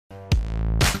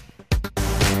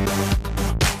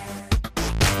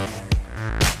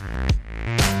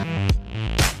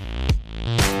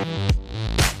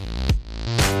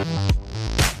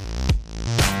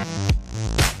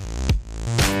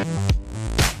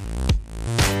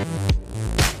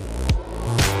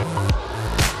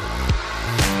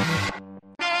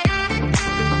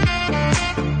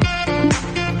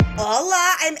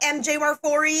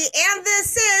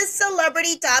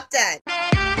Celebrity Top 10.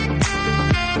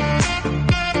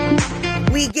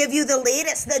 We give you the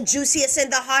latest, the juiciest,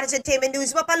 and the hottest entertainment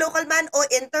news, mapa-local man o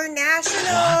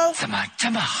international.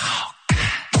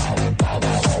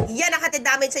 Yan ang hatid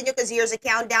namin sa inyo kasi here's a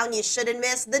countdown you shouldn't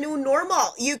miss, the new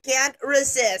normal you can't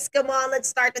resist. Come on, let's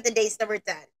start with today's number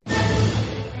 10.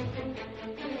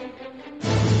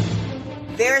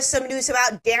 There's some news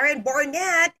about Darren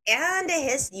Barnett and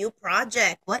his new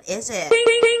project. What is it?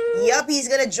 Yup, he's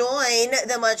gonna join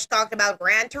the much talked about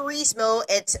Gran Turismo.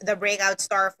 It's the breakout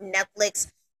star of Netflix.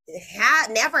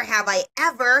 Never have I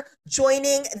ever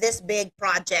joining this big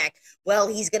project. Well,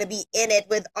 he's gonna be in it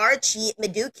with Archie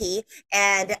Meduki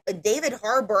and David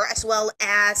Harbour, as well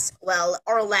as, well,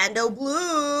 Orlando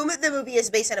Bloom. The movie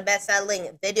is based on a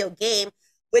best-selling video game,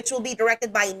 which will be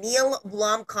directed by Neil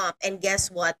Blomkamp. And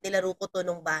guess what? Nilaro ko to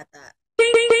nung bata.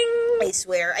 I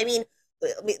swear. I mean,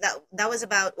 that was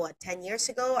about, 10 years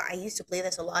ago? I used to play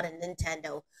this a lot on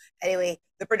Nintendo. Anyway,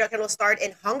 the production will start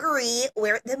in Hungary,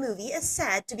 where the movie is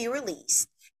set to be released.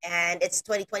 And it's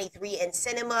 2023 in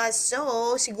cinemas,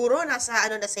 so siguro nasa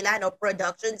na sila, no,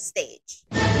 production stage.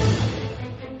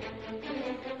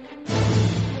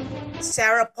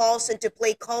 Sarah Paulson to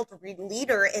play cult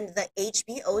leader in the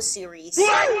HBO series.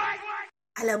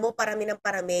 Alam mo, parami ng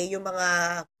parami yung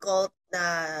mga cult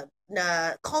na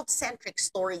cult-centric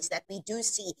stories that we do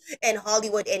see in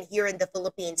Hollywood and here in the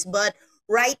Philippines. But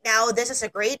right now, this is a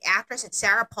great actress. It's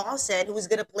Sarah Paulson, who's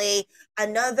going to play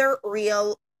another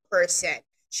real person.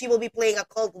 She will be playing a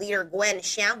cult leader, Gwen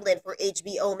Shamblin, for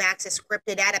HBO Max's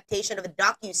scripted adaptation of the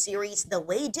docu-series The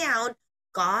Way Down,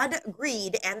 God,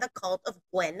 Greed, and the Cult of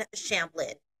Gwen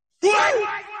Shamblin.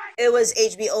 It was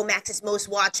HBO Max's most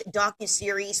watched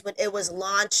docu-series when it was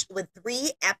launched with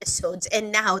 3 episodes.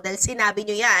 And now, dahil sinabi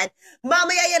nyo yan,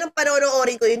 mamaya yan ang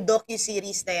panonoorin ko yung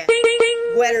docu-series na yan.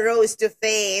 Gwen rose to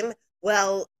fame,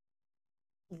 well,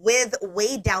 with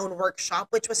Way Down Workshop,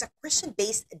 which was a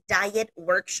Christian-based diet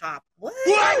workshop. What?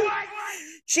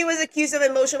 She was accused of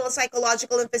emotional,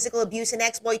 psychological, and physical abuse and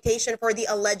exploitation for the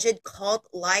alleged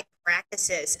cult-like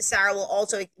practices. Sarah will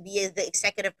also be the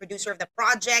executive producer of the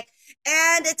project,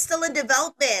 and it's still in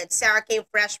development. Sarah came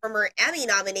fresh from her Emmy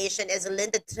nomination as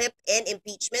Linda Tripp in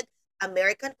Impeachment,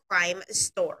 American Crime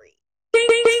Story.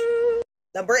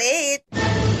 Number 8.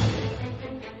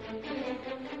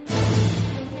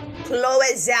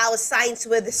 Chloe Zhao signs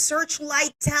with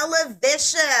Searchlight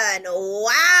Television.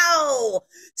 Wow!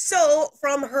 So,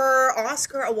 from her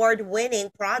Oscar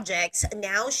award-winning projects,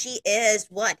 now she is,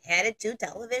 headed to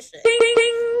television.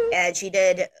 And she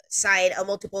did sign a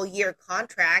multiple-year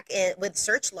contract with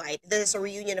Searchlight. This is a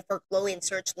reunion for Chloe and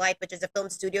Searchlight, which is a film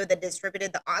studio that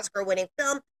distributed the Oscar-winning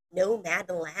film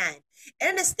Nomadland.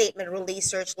 And in a statement released,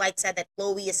 Searchlight said that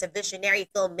Chloe is a visionary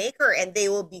filmmaker and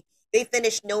they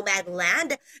finished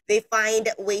Nomadland. They find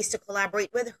ways to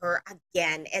collaborate with her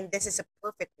again. And this is a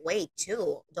perfect way,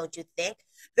 too, don't you think?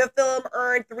 The film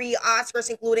earned 3 Oscars,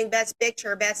 including Best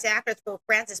Picture, Best Actress for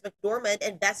Frances McDormand,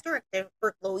 and Best Director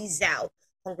for Chloe Zhao.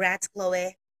 Congrats,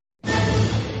 Chloe.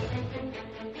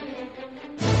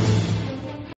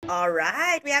 All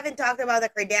right, we haven't talked about the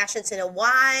Kardashians in a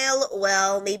while.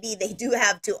 Well, maybe they do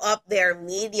have to up their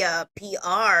media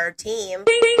PR team.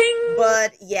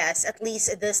 But yes, at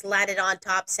least this landed on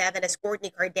top 7 as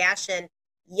Kourtney Kardashian,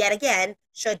 yet again,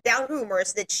 shut down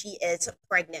rumors that she is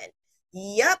pregnant.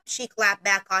 Yup, she clapped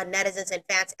back on netizens and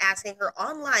fans asking her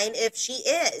online if she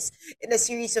is. In a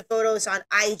series of photos on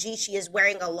IG, she is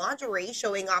wearing a lingerie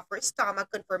showing off her stomach,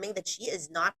 confirming that she is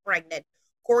not pregnant.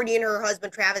 Kourtney and her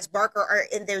husband Travis Barker are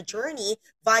in their journey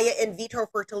via in vitro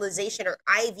fertilization, or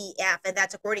IVF, and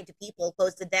that's according to people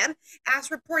close to them, as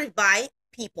reported by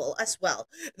People as well.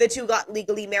 The two got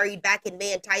legally married back in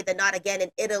May and tied the knot again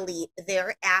in Italy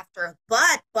thereafter.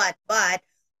 But,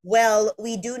 well,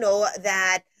 we do know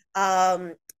that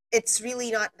it's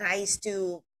really not nice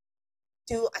to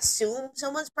assume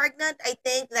someone's pregnant. I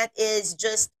think that is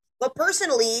just, well,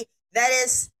 personally, that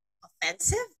is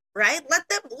offensive, right? Let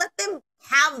them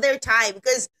have their time,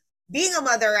 because being a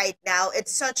mother right now,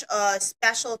 it's such a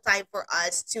special time for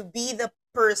us to be the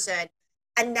person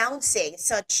announcing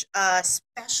such a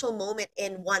special moment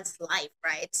in one's life,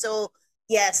 right? So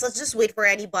yes, let's just wait for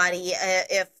anybody,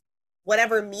 if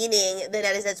whatever meaning the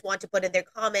netizens want to put in their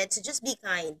comments, just be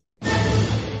kind.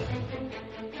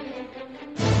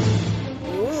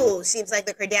 Ooh, seems like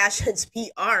the Kardashians'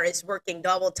 PR is working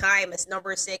double time. As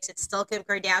number 6, it's still Kim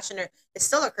Kardashian, or it's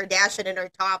still a Kardashian in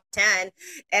her top 10.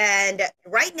 And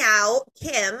right now,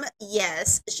 Kim,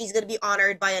 yes, she's going to be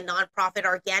honored by a nonprofit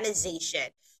organization.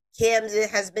 Kim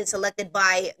has been selected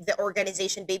by the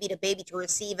organization Baby to Baby to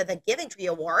receive the Giving Tree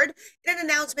Award. In an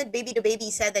announcement, Baby to Baby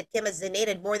said that Kim has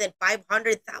donated more than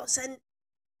 $500,000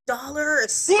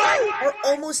 or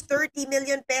almost 30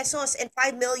 million pesos and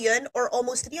 5 million or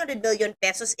almost 300 million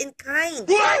pesos in kind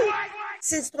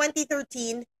since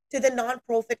 2013 to the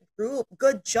nonprofit group.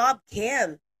 Good job,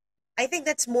 Kim. I think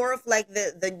that's more of like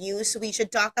the news we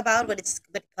should talk about when it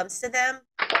comes to them.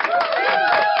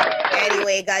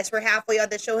 Anyway, guys, we're halfway on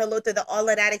the show. Hello to the All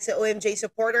Addicts and OMJ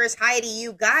supporters. Hi to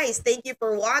you guys. Thank you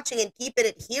for watching and keeping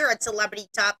it here at Celebrity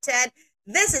Top 10.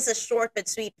 This is a short but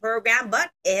sweet program,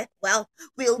 but well,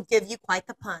 we'll give you quite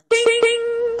the punch.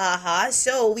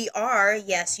 So we are,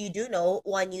 yes, you do know,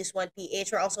 One News, One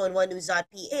PH. We're also on One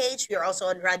News.ph. We're also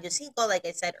on Radio Cinco, like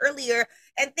I said earlier.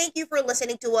 And thank you for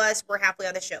listening to us. We're halfway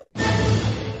on the show.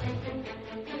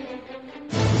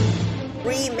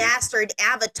 Remastered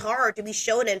Avatar to be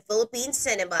shown in Philippine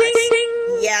cinemas.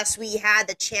 Yes, we had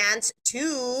the chance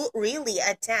to really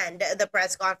attend the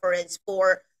press conference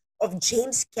of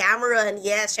James Cameron.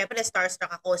 Yes, syempre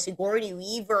starstruck ako, Sigourney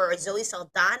Weaver, Zoe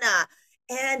Saldana.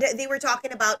 And they were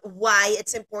talking about why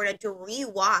it's important to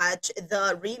rewatch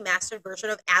the remastered version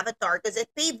of Avatar because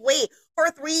it paved way for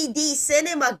 3D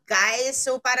cinema, guys.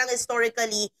 So parang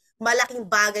historically, malaking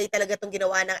bagay talaga itong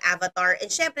ginawa ng Avatar. And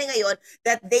syempre ngayon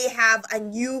that they have a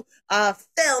new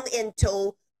film in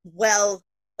tow, well,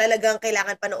 talagang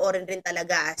kailangan panoorin rin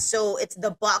talaga. So it's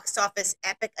the box office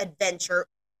epic adventure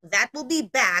that will be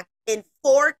back in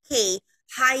 4K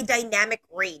high dynamic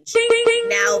range.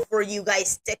 Now, for you guys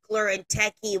stickler and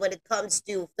techie when it comes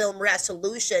to film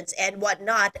resolutions and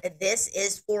whatnot, this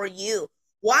is for you.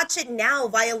 Watch it now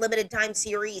via limited time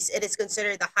series. It is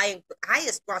considered the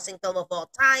highest grossing film of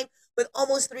all time with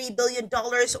almost $3 billion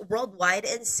worldwide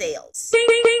in sales.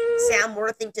 Sam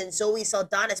Worthington, Zoe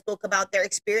Saldana spoke about their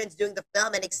experience doing the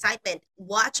film and excitement.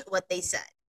 Watch what they said.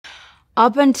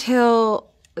 Up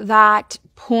until that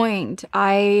point,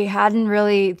 I hadn't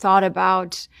really thought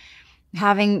about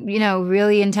having,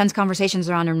 really intense conversations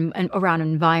around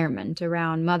environment,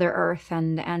 around Mother Earth,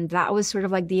 and that was sort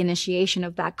of like the initiation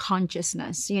of that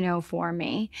consciousness, for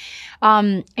me.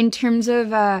 In terms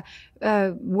of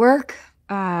work,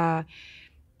 it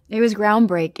was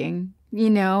groundbreaking.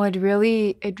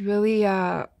 It really,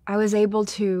 I was able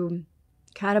to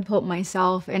catapult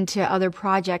myself into other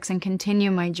projects and continue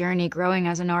my journey growing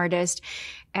as an artist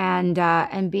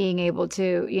and being able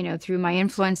to, through my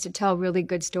influence, to tell really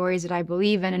good stories that I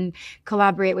believe in and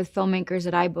collaborate with filmmakers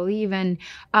that I believe in.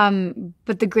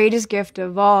 But the greatest gift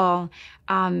of all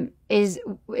is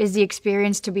the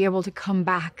experience to be able to come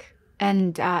back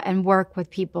and work with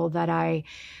people that I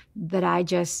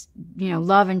just,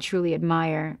 love and truly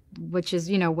admire, which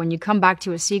is, when you come back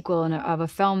to a sequel of a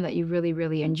film that you really,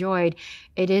 really enjoyed,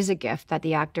 it is a gift that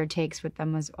the actor takes with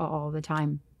them all the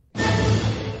time.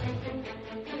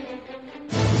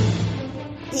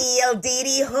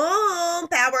 PLDT Home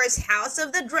powers House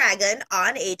of the Dragon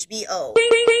on HBO.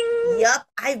 Yup,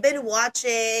 I've been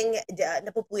watching,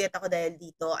 napupuyat ako dahil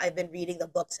dito, I've been reading the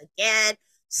books again.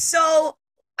 So,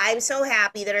 I'm so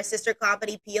happy that our sister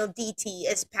company PLDT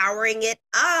is powering it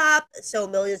up. So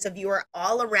millions of viewers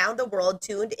all around the world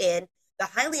tuned in the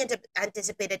highly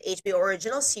anticipated HBO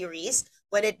original series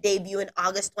when it debuted in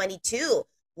August 22.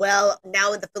 Well,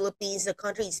 now in the Philippines, the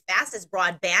country's fastest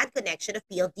broadband connection of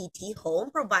PLDT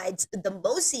Home provides the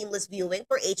most seamless viewing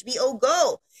for HBO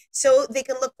Go. So they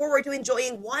can look forward to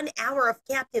enjoying 1 hour of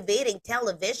captivating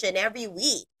television every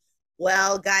week.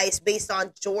 Well, guys, based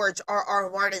on George R.R.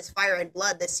 Martin's Fire and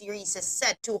Blood, the series is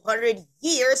set 200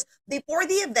 years before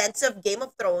the events of Game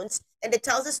of Thrones, and it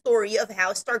tells the story of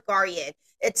House Targaryen.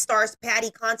 It stars Patty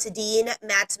Considine,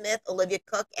 Matt Smith, Olivia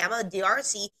Cook, Emma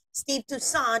D'Arcy, Steve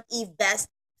Toussaint, Eve Best,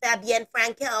 Fabienne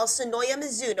Frankel, Sonoya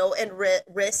Mizuno, and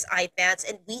Rhys Ifans,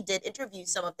 and we did interview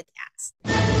some of the cast.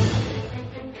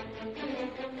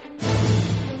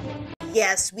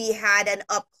 Yes, we had an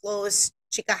up-close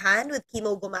chikahan with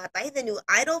Kimo Gumatay, the new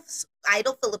Idol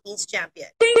Philippines champion.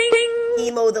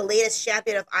 Kimo, the latest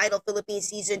champion of Idol Philippines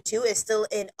Season 2, is still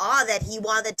in awe that he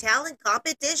won the talent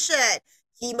competition.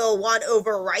 Kimo won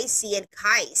over Ricey and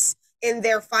Kais in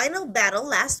their final battle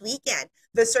last weekend.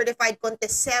 The certified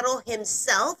contesero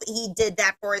himself, he did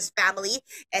that for his family,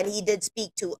 and he did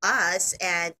speak to us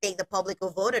and thank the public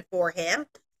who voted for him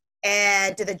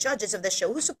and to the judges of the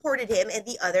show who supported him and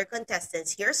the other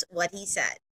contestants. Here's what he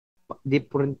said. Di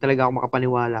po rin talaga ako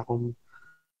makapaniwala kung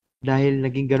dahil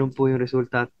naging ganun po yung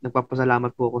resulta at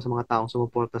nagpapasalamat po ako sa mga taong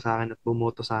sumuporta sa akin at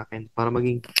bumoto sa akin para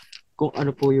maging kung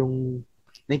ano po yung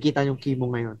nakikita yung Kimo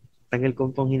ngayon. Tagal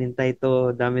kong pong hinintay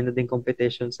ito, dami na din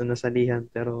competitions na nasalihan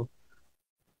pero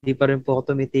Hindi pa rin po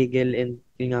ako tumitigil and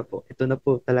yun nga po, ito na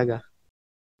po talaga.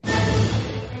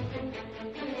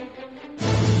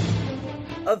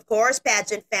 Of course,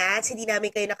 pageant fans, hindi namin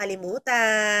kayo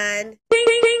nakalimutan.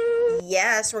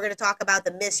 Yes, we're going to talk about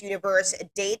the Miss Universe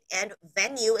date and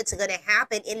venue. It's going to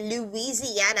happen in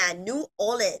Louisiana, New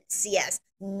Orleans. Yes,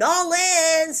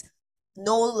 Nolans.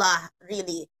 Nola,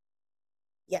 really.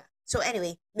 Yeah. So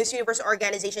anyway, Miss Universe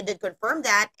organization did confirm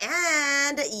that,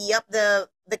 and yep, the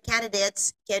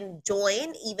candidates can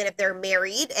join even if they're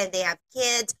married and they have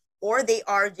kids or they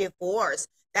are divorced.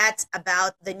 That's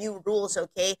about the new rules.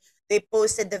 Okay, they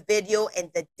posted the video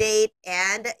and the date,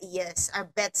 and yes, I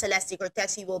bet Celeste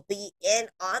Cortesi will be in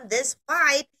on this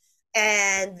fight,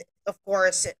 and of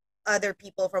course, other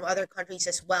people from other countries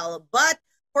as well. But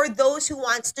for those who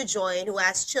wants to join, who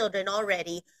has children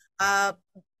already,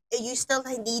 you still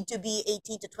need to be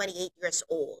 18 to 28 years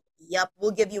old. Yep,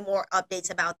 we'll give you more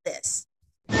updates about this.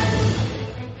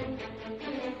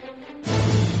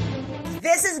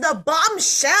 This is the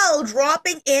bombshell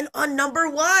dropping in on number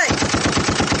one.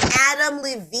 Adam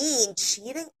Levine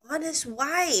cheating on his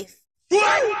wife.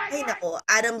 Hey nako,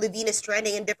 Adam Levine is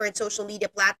trending in different social media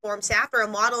platforms after a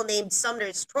model named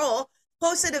Sumner Stroll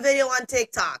posted a video on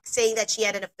TikTok saying that she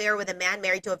had an affair with a man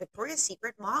married to a Victoria's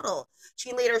Secret model.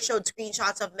 She later showed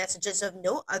screenshots of messages of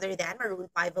no other than Maroon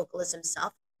 5 vocalist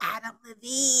himself, Adam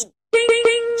Levine.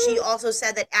 She also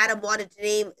said that Adam wanted to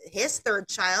name his third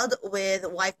child with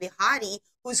wife Behati,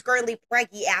 who's currently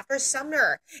pregnant after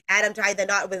Sumner. Adam tied the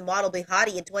knot with model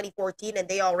Behati in 2014, and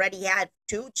they already had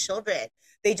two children.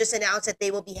 They just announced that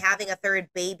they will be having a third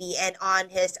baby, and on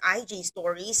his IG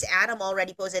stories, Adam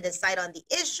already posted his side on the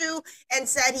issue and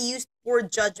said he used poor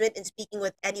judgment in speaking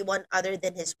with anyone other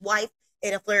than his wife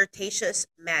in a flirtatious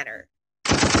manner.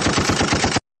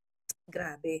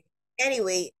 Grabe.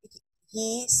 Anyway,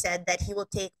 he said that he will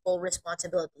take full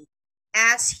responsibility,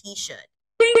 as he should.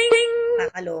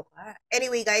 Nakakaloka.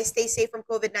 Anyway, guys, stay safe from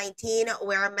COVID-19.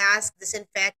 Wear a mask,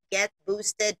 disinfect, get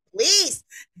boosted, please.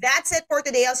 That's it for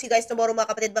today. I'll see you guys tomorrow, mga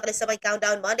kapatid. Bakalis sa my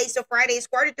countdown, Mondays to Fridays,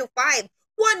 4:45.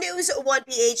 1 News, 1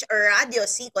 PH, Radio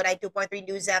 5, 92.3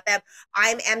 News FM.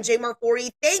 I'm MJ Marfori.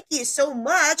 Thank you so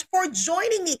much for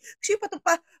joining me. Kasi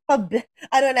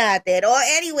ano natin. Oh,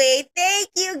 anyway, thank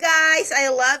you guys.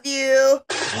 I love you.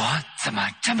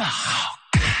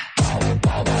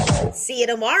 See you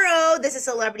tomorrow. This is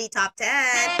Celebrity Top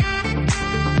 10.